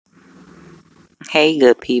Hey,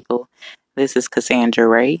 good people. This is Cassandra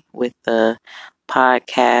Ray with the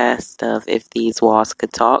podcast of If These Walls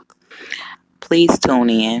Could Talk. Please tune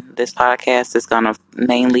in. This podcast is going to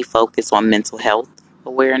mainly focus on mental health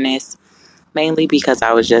awareness, mainly because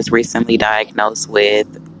I was just recently diagnosed with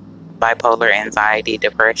bipolar anxiety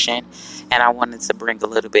depression, and I wanted to bring a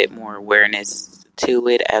little bit more awareness to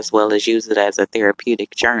it as well as use it as a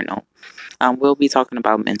therapeutic journal. We'll be talking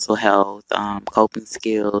about mental health, coping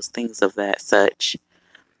skills, things of that such.